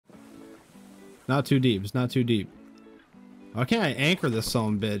Not too deep. It's not too deep. Why can't I anchor this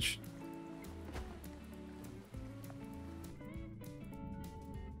son of a bitch?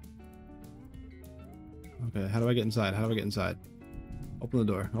 Okay, how do I get inside? How do I get inside? Open the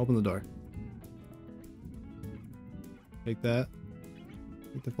door. Open the door. Take that.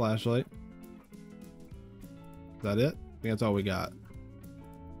 Take the flashlight. Is that it? I think that's all we got.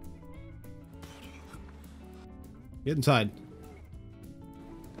 Get inside.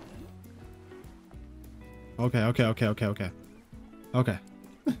 Okay, okay, okay, okay, okay. Okay.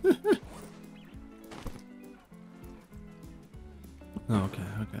 Okay,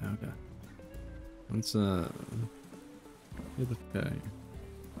 okay, okay. Let's get the fuck out of here.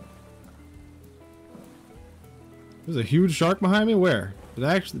 There's a huge shark behind me? Where?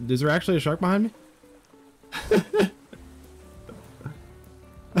 Is there actually a shark behind me?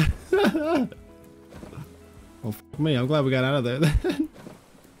 Well, fuck me. I'm glad we got out of there then.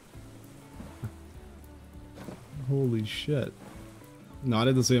 Holy shit. No, I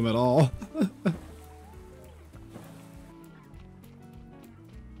didn't see him at all.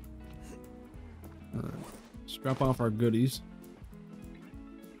 Strap off our goodies.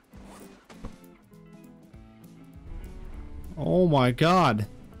 Oh my god.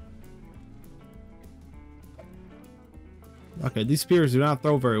 Okay, these spears do not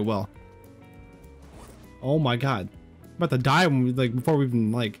throw very well. Oh my god. I'm about to die when we, like, before we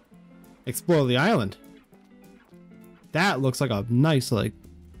even, like, explore the island. That looks like a nice, like,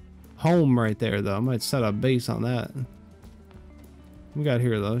 home right there, though. I might set a base on that. What we got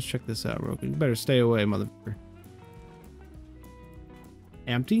here, though? Let's check this out real quick. You better stay away, motherfucker.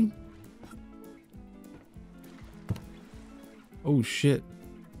 Empty? Oh, shit.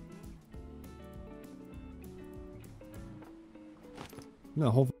 The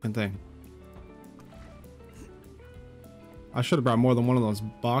whole fucking thing. I should have brought more than one of those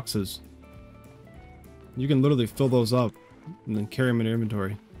boxes. You can literally fill those up and then carry them in your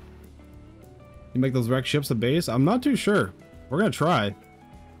inventory. You make those wrecked ships a base? I'm not too sure. We're gonna try.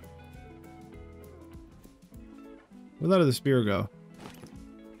 Where did the spear go?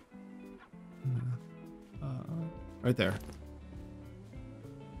 Right there.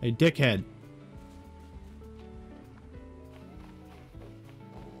 Hey, dickhead.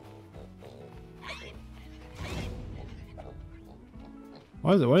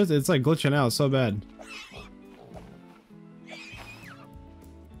 What is it? What is it? It's like glitching out so bad.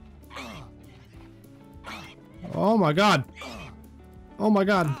 Oh my god. Oh my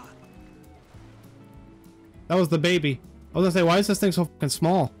god. That was the baby. I was gonna say, why is this thing so fucking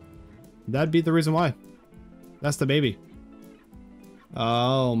small? That'd be the reason why. That's the baby.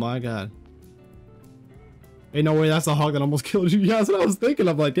 Oh my god. Ain't no way that's the hog that almost killed you. Yeah, that's what I was thinking.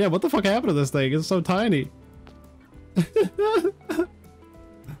 I'm like, damn, what the fuck happened to this thing? It's so tiny.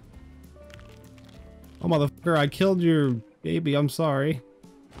 Oh motherfucker, I killed your baby. I'm sorry.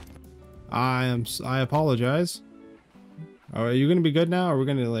 I apologize. Are you gonna be good now? Or are we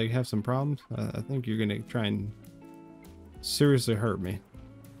gonna like have some problems? I think you're gonna try and seriously hurt me.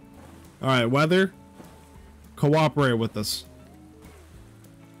 All right, weather, cooperate with us.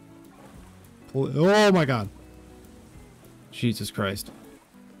 Oh my god. Jesus Christ.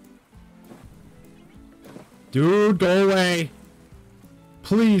 Dude, go away.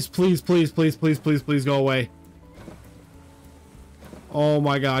 Please, please, please, please, please, please, please go away. Oh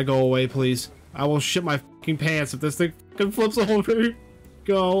my god, go away, please. I will shit my fucking pants if this thing fucking flips over.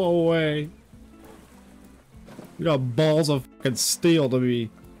 Go away. You got balls of fucking steel to be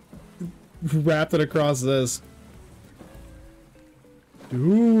wrapped it across this.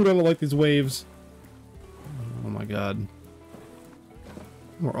 Dude, I don't like these waves. Oh my god.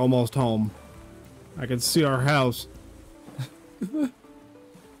 We're almost home. I can see our house.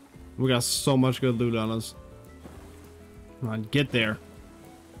 We got so much good loot on us. Come on, get there.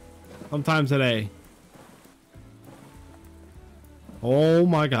 Sometime today. Oh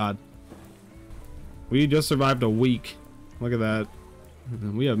my god. We just survived a week. Look at that.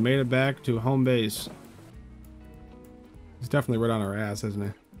 And we have made it back to home base. He's definitely right on our ass, isn't he?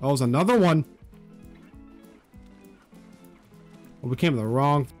 Oh, there's another one. Well, we came the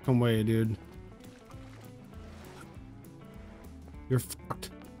wrong fucking way, dude. You're fucked.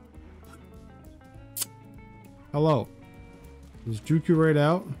 Hello. Just juke you right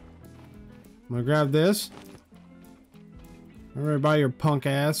out. I'm gonna grab this. Alright, bye, your punk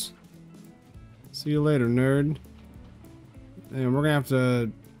ass. See you later, nerd. And we're gonna have to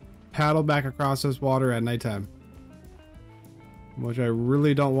paddle back across this water at nighttime, which I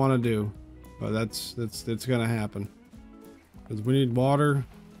really don't want to do, but it's gonna happen because we need water,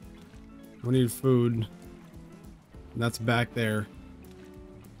 we need food, and that's back there.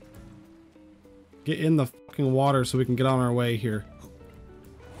 Get in the fucking water so we can get on our way here.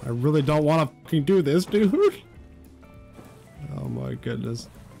 I really don't want to fucking do this, dude. Oh my goodness.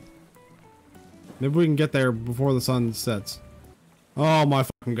 Maybe we can get there before the sun sets. Oh my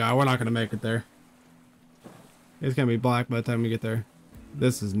fucking god, we're not gonna make it there. It's gonna be black by the time we get there.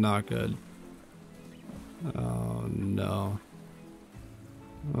 This is not good. Oh no.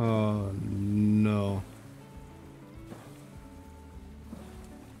 Oh no.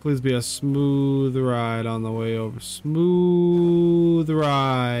 Please be a smooth ride on the way over. Smooth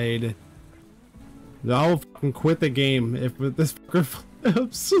ride. I'll fucking quit the game if this fucker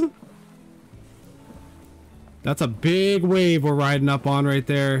flips. That's a big wave we're riding up on right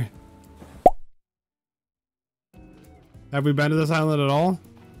there. Have we been to this island at all?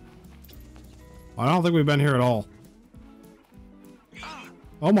 I don't think we've been here at all.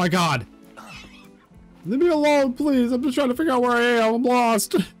 Oh my god. Leave me alone, please. I'm just trying to figure out where I am. I'm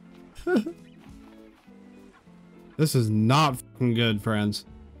lost. This is not fucking good, friends.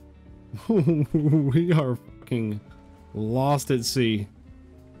 We are fucking lost at sea.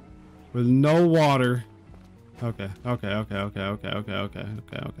 With no water. Okay. We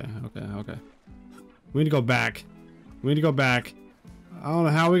need to go back. We need to go back. I don't know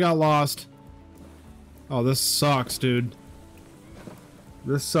how we got lost. Oh, this sucks, dude.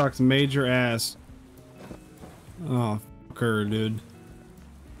 This sucks major ass. Oh, fucker, dude.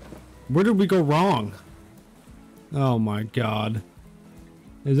 Where did we go wrong? Oh my god.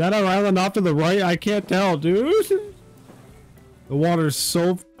 Is that our island off to the right? I can't tell, dude. The water's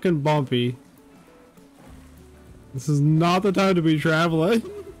so fucking bumpy. This is not the time to be traveling.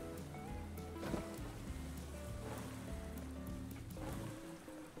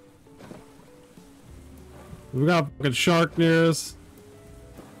 We got a fucking shark near us.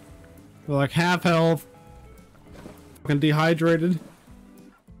 We're like half health. Fucking dehydrated.